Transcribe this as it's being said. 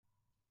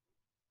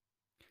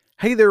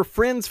Hey there,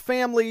 friends,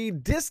 family,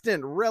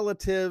 distant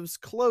relatives,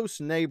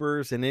 close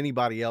neighbors, and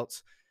anybody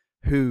else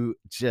who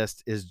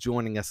just is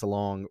joining us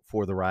along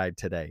for the ride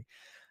today.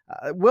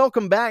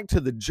 Welcome back to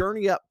the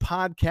Journey Up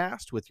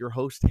podcast with your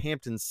host,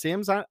 Hampton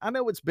Sims. I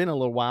know it's been a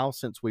little while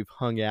since we've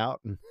hung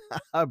out, and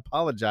I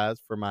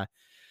apologize for my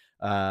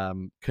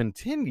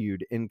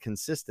continued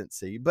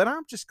inconsistency, but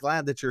I'm just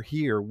glad that you're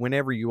here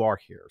whenever you are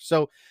here.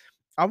 So,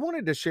 I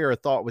wanted to share a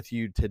thought with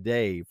you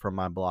today from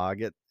my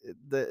blog.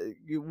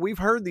 We've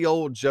heard the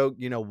old joke,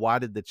 why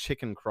did the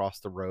chicken cross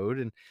the road?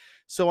 And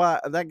so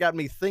that got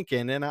me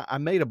thinking, and I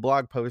made a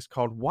blog post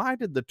called "Why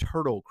Did the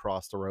Turtle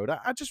Cross the Road?"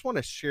 I just want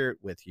to share it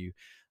with you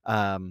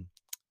um,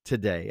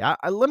 today.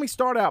 Let me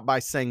start out by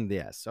saying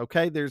this.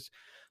 Okay, there's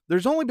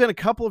only been a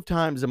couple of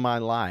times in my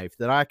life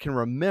that I can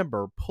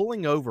remember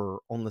pulling over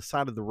on the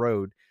side of the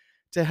road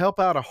to help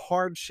out a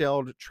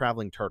hard-shelled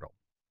traveling turtle.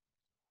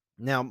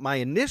 Now, my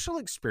initial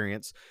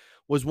experience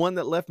was one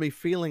that left me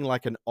feeling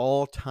like an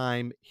all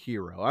time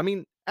hero. I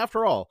mean,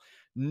 after all,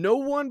 no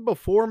one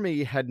before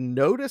me had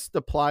noticed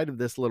the plight of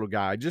this little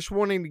guy just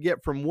wanting to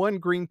get from one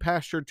green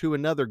pasture to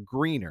another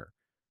greener.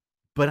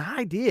 But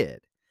I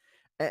did.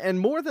 And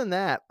more than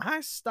that,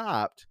 I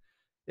stopped,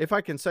 if I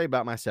can say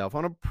about myself,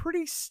 on a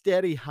pretty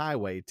steady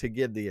highway to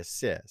give the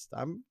assist.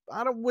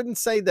 Wouldn't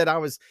say that I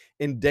was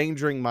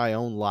endangering my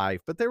own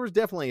life, but there was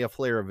definitely a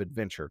flair of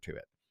adventure to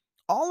it.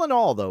 All in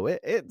all, though,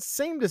 it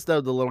seemed as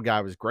though the little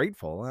guy was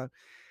grateful.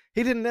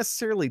 He didn't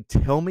necessarily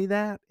tell me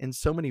that in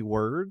so many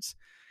words.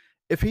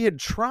 If he had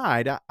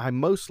tried, I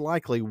most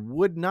likely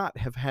would not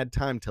have had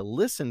time to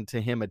listen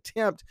to him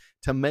attempt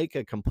to make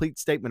a complete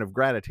statement of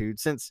gratitude,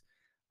 since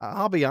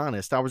I'll be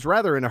honest, I was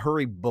rather in a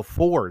hurry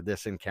before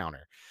this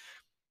encounter.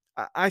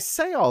 I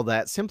say all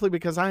that simply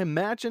because I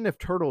imagine if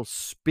turtles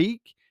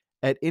speak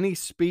at any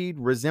speed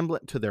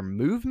resemblant to their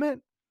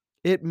movement,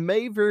 it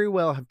may very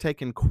well have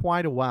taken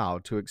quite a while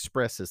to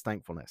express his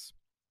thankfulness.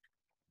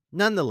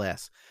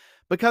 Nonetheless,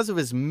 because of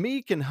his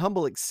meek and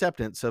humble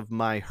acceptance of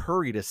my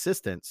hurried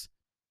assistance,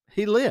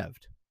 he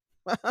lived.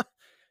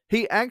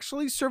 He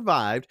actually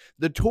survived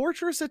the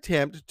torturous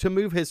attempt to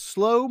move his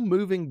slow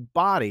moving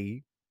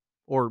body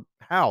or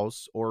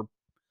house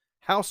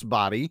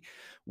body,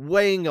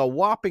 weighing a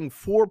whopping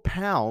 4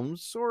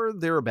 pounds or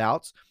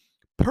thereabouts,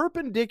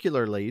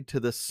 perpendicularly to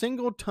the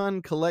single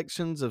ton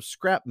collections of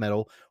scrap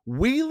metal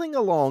wheeling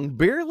along,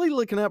 barely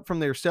looking up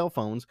from their cell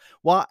phones,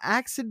 while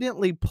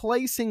accidentally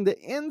placing the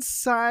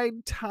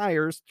inside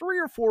tires 3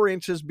 or 4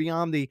 inches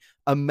beyond the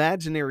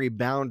imaginary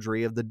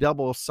boundary of the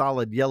double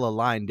solid yellow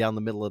line down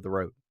the middle of the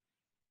road.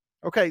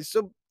 Okay,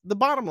 so the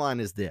bottom line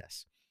is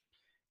this: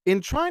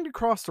 in trying to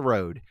cross the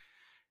road,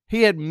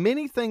 he had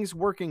many things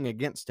working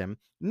against him,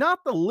 not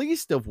the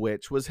least of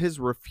which was his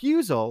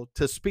refusal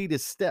to speed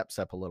his steps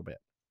up a little bit.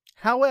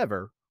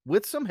 However,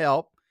 with some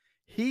help,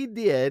 he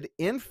did,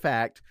 in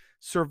fact,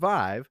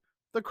 survive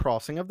the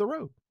crossing of the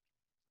road.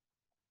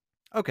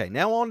 Okay,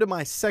 now on to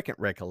my second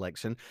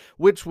recollection,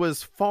 which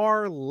was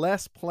far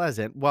less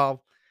pleasant,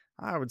 while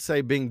I would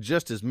say being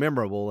just as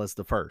memorable as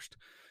the first.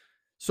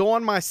 So,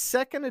 on my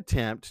second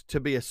attempt to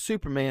be a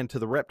Superman to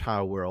the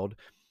reptile world,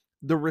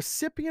 the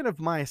recipient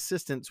of my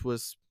assistance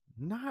was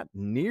not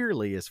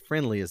nearly as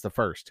friendly as the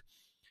first.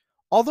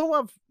 Although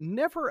I've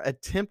never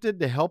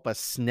attempted to help a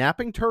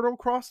snapping turtle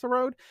cross the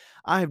road,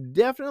 I have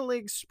definitely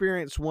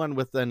experienced one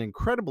with an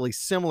incredibly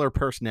similar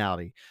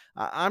personality.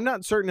 I'm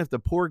not certain if the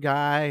poor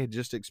guy had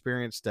just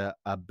experienced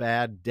a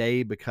bad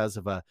day because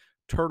of a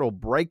turtle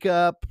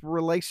breakup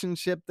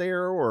relationship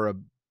there or a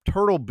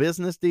turtle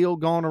business deal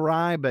gone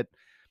awry, but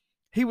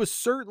he was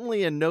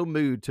certainly in no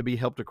mood to be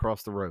helped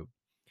across the road.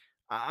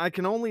 I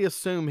can only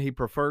assume he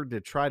preferred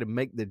to try to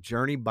make the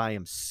journey by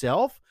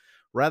himself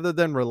rather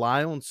than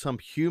rely on some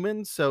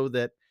human so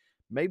that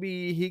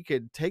maybe he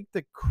could take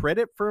the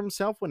credit for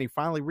himself when he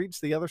finally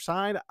reached the other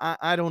side.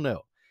 I don't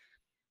know.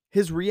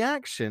 His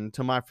reaction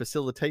to my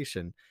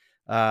facilitation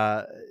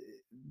uh,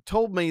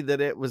 told me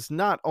that it was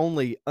not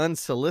only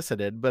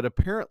unsolicited, but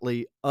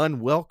apparently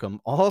unwelcome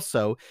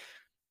also.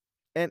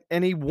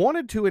 And he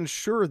wanted to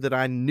ensure that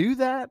I knew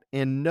that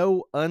in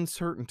no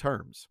uncertain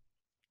terms.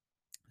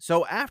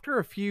 So after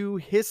a few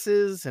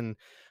hisses and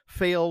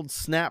failed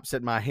snaps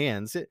at my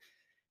hands,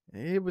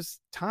 it was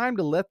time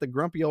to let the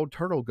grumpy old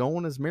turtle go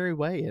on his merry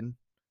way in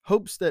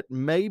hopes that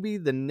maybe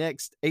the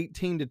next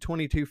 18 to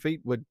 22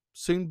 feet would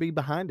soon be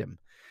behind him.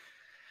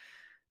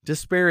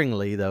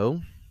 Despairingly,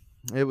 though,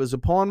 it was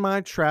upon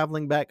my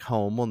traveling back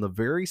home on the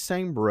very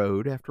same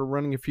road after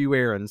running a few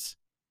errands,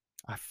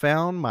 I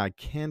found my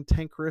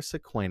cantankerous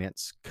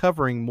acquaintance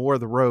covering more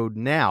of the road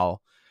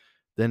now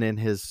than in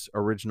his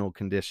original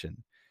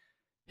condition.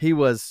 He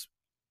was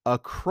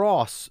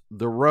across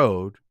the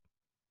road,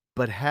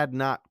 but had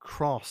not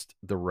crossed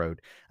the road.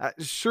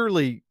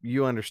 Surely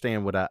you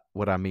understand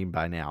what I mean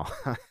by now.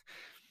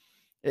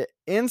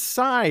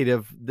 Inside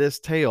of this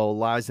tale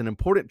lies an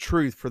important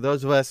truth for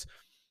those of us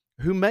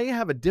who may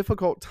have a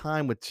difficult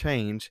time with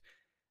change,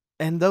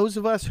 and those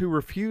of us who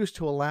refuse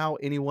to allow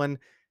anyone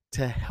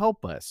to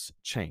help us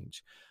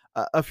change.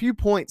 A few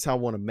points I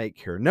want to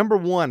make here. Number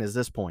one is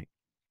this point: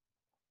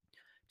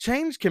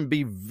 change can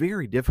be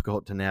very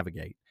difficult to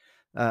navigate.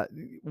 Uh,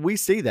 we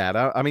see that.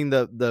 I mean,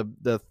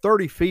 the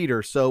 30 feet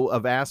or so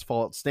of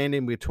asphalt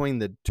standing between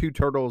the two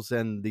turtles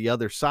and the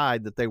other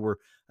side that they were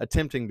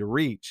attempting to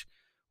reach,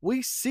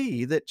 we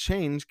see that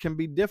change can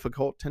be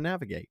difficult to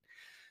navigate.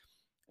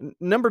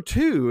 Number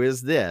two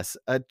is this: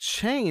 a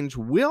change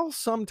will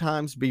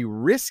sometimes be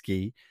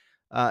risky.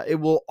 It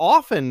will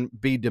often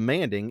be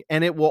demanding,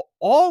 and it will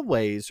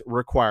always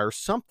require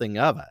something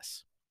of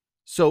us.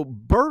 So,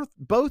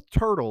 both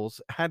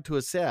turtles had to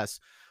assess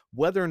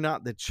whether or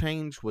not the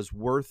change was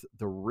worth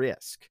the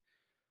risk.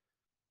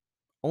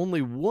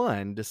 Only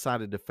one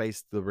decided to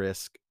face the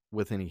risk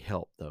with any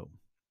help, though.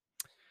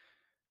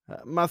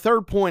 My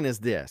third point is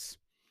this: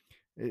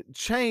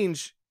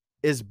 change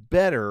is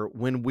better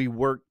when we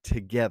work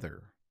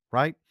together,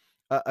 right?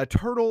 A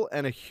turtle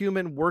and a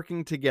human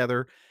working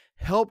together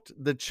helped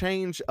the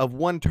change of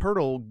one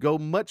turtle go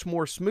much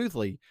more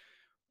smoothly,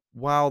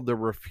 while the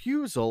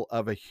refusal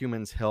of a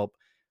human's help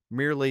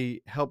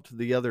merely helped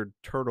the other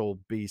turtle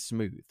be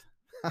smooth.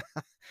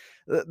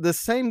 The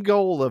same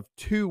goal of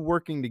two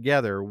working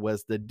together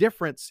was the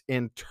difference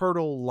in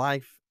turtle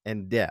life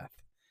and death.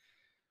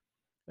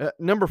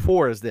 Number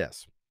four is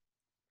this: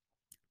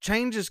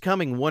 change is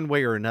coming one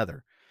way or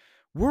another.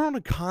 We're on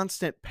a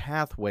constant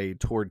pathway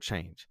toward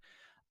change.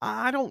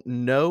 I don't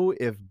know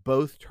if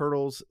both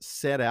turtles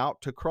set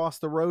out to cross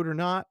the road or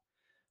not,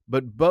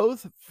 but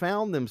both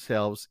found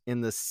themselves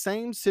in the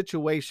same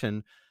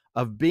situation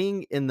of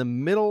being in the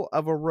middle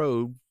of a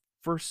road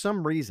for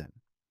some reason.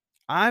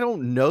 I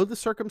don't know the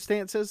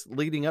circumstances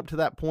leading up to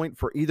that point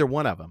for either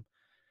one of them,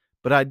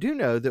 but I do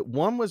know that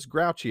one was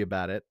grouchy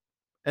about it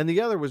and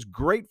the other was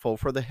grateful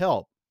for the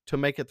help to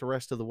make it the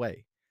rest of the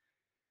way.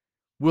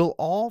 We'll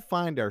all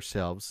find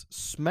ourselves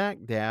smack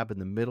dab in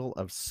the middle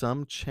of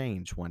some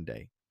change one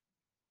day.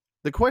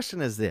 The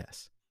question is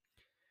this: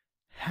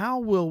 how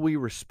will we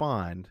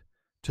respond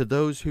to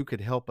those who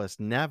could help us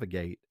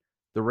navigate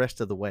the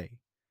rest of the way?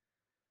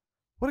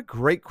 What a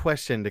great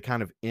question to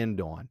kind of end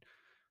on.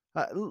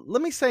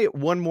 Let me say it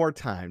one more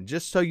time,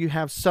 just so you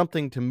have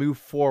something to move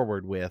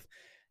forward with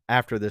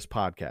after this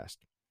podcast.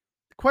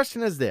 The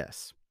question is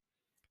this: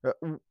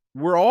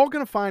 we're all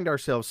going to find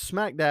ourselves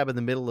smack dab in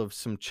the middle of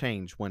some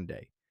change one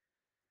day.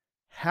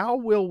 How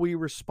will we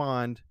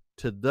respond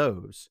to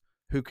those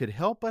who could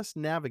help us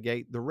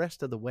navigate the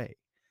rest of the way?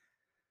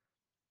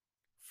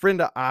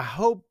 Friend, I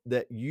hope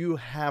that you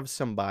have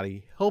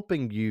somebody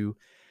helping you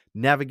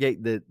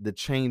navigate the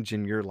change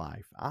in your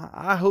life.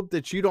 I hope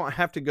that you don't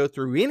have to go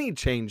through any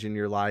change in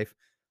your life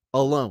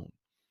alone.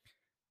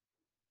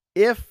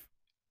 If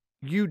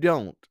you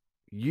don't,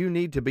 you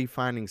need to be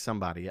finding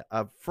somebody,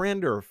 a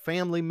friend or a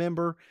family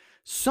member,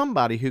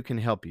 somebody who can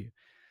help you.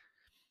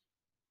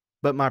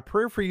 But my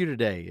prayer for you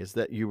today is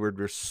that you would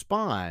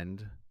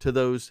respond to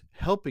those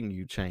helping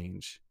you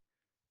change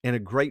in a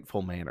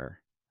grateful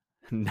manner,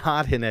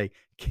 not in a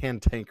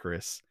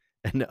cantankerous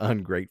and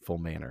ungrateful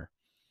manner.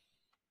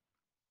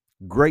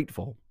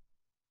 Grateful,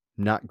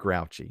 not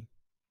grouchy.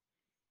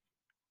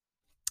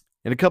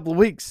 In a couple of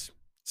weeks,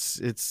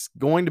 it's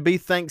going to be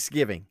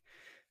Thanksgiving,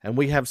 and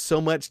we have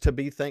so much to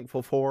be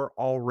thankful for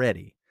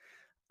already.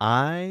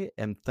 I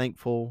am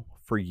thankful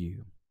for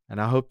you, and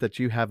I hope that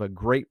you have a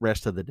great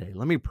rest of the day.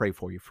 Let me pray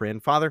for you,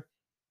 friend. Father,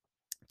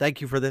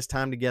 thank you for this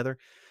time together.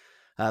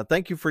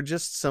 Thank you for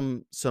just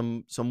some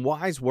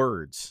wise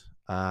words.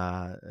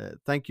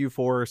 Thank you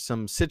for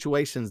some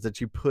situations that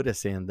you put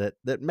us in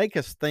that make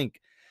us think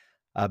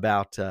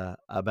about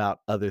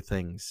other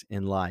things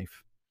in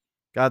life.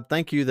 God,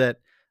 thank you that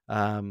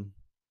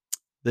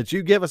that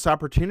you give us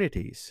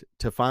opportunities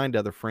to find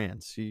other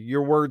friends.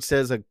 Your word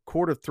says a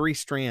cord of three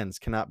strands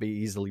cannot be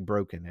easily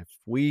broken. If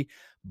we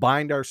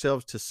bind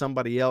ourselves to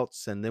somebody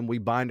else and then we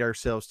bind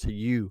ourselves to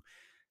you,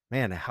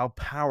 man, how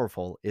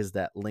powerful is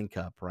that link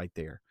up right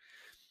there?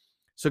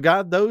 So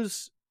God,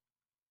 those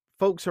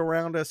folks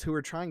around us who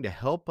are trying to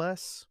help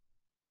us,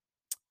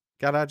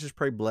 God, I just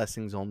pray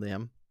blessings on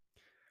them.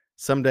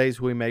 Some days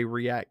we may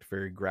react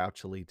very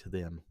grouchily to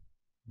them,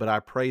 but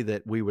I pray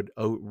that we would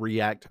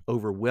react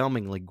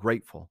overwhelmingly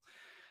grateful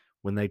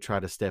when they try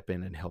to step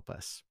in and help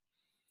us.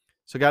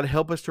 So God,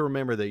 help us to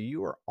remember that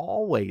you are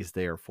always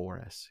there for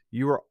us.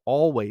 You are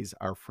always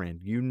our friend.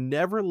 You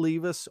never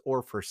leave us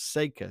or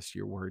forsake us,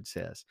 your word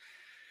says.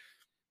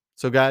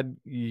 So God,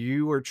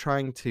 you are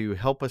trying to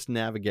help us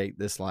navigate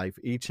this life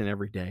each and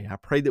every day. I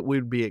pray that we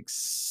would be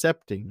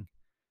accepting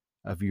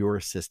of your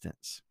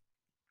assistance.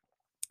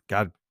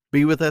 God,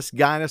 be with us,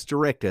 guide us,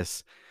 direct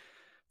us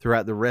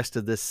throughout the rest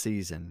of this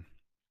season,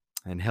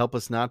 and help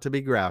us not to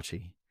be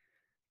grouchy,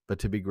 but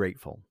to be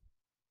grateful.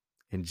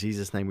 In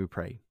Jesus' name we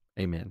pray.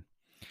 Amen.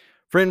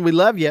 Friend, we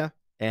love you,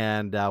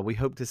 and we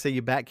hope to see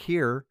you back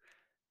here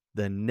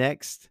the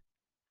next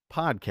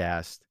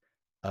podcast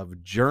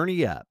of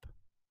Journey Up